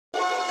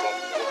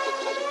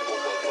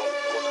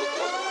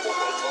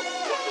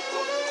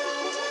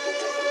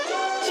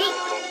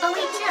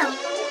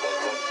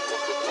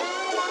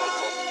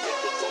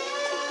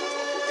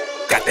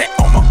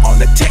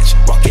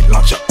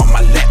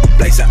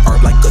blazing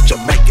herb like a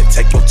Jamaican.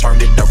 Take your turn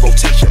in the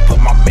rotation. Put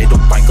my middle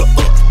finger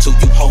up to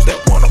you hoes that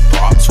wanna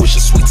pop. Swish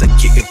your sweets and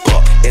kick it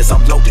buck as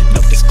I'm loading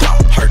up this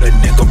Glock. Heard a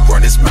nigga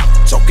run his mouth,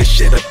 talking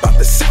shit about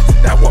the South.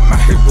 Now I'm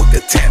out here with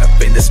the Tanner,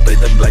 finna split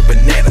them like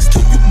bananas. To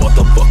you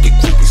motherfucking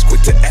groupies,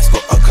 quick to ask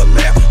for a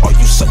collab. All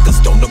you suckers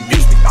don't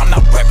amuse me, I'm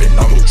not rapping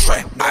on your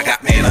track. I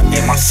got Anna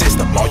in my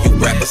system, all you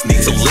rappers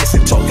need to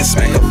listen. Talking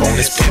smack up on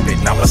this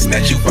pimpin', I'ma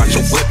snatch you out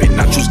your whippin'.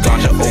 I choose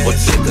ganja over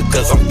liquor,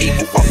 cause I'm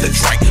evil off the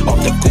drink. Off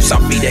the goose, I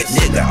be that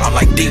nigga, I'm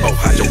like Devo,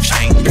 hide your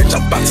chain. Bitch,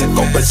 I'm about to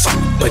go berserk,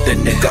 put the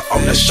nigga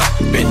on the shop.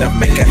 Finna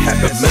make a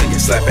 $500,000,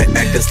 slapping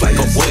actors like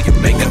a William.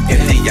 Make them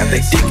empty out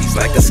they dickies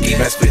like a ski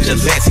mask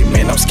vigilante.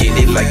 Man, I'm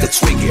skinny like a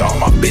Twiggy, all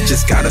my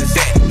bitches got a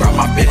fat. Brought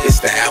my Memphis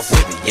style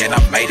with me, and I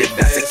made it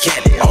down to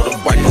Cali. All the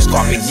white folks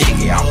call me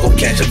Niggy, I'm gon'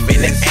 catch him in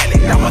the alley.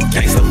 I'm a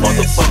gangster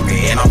motherfucker,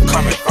 and I'm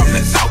coming from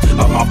the south.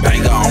 Of my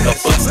banger on the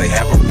bus, they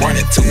have them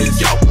running to me,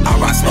 yo. I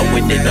ride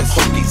slowin' in them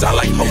hoodies, I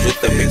like hoes with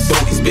the big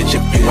booties. Bitch,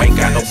 if you ain't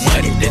got no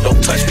money, then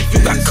don't touch me, you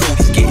got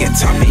cooties. Getting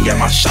Tommy at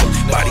my show,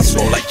 body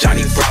swole like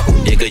Johnny Bravo.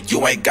 Nigga,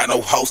 you ain't got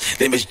no hoes,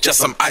 them is just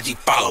some IG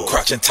follow.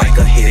 Crouching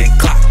tiger, hitting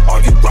clock, all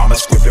you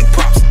rhymes gripping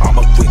props. I'm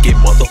a wicked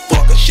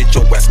motherfucker, shit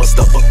your ass must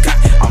have forgot.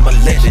 I'm a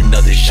legend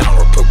of this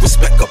genre, put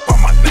respect up on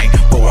my name.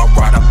 Bro, I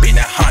ride up in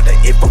that Honda,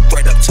 it will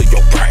right up to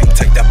your brain.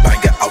 Take that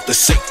banger out the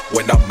seat,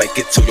 when I make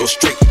it to your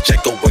street.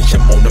 JAKE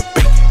OHM on the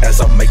beat,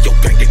 as I make your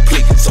gang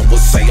complete. Some will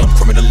say I'm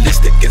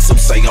criminalistic, and some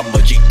say I'm a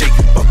GD.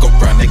 Fuck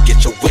around and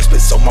get your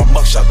whispers on my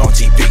mugshot on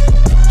TV.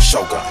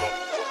 Shogun.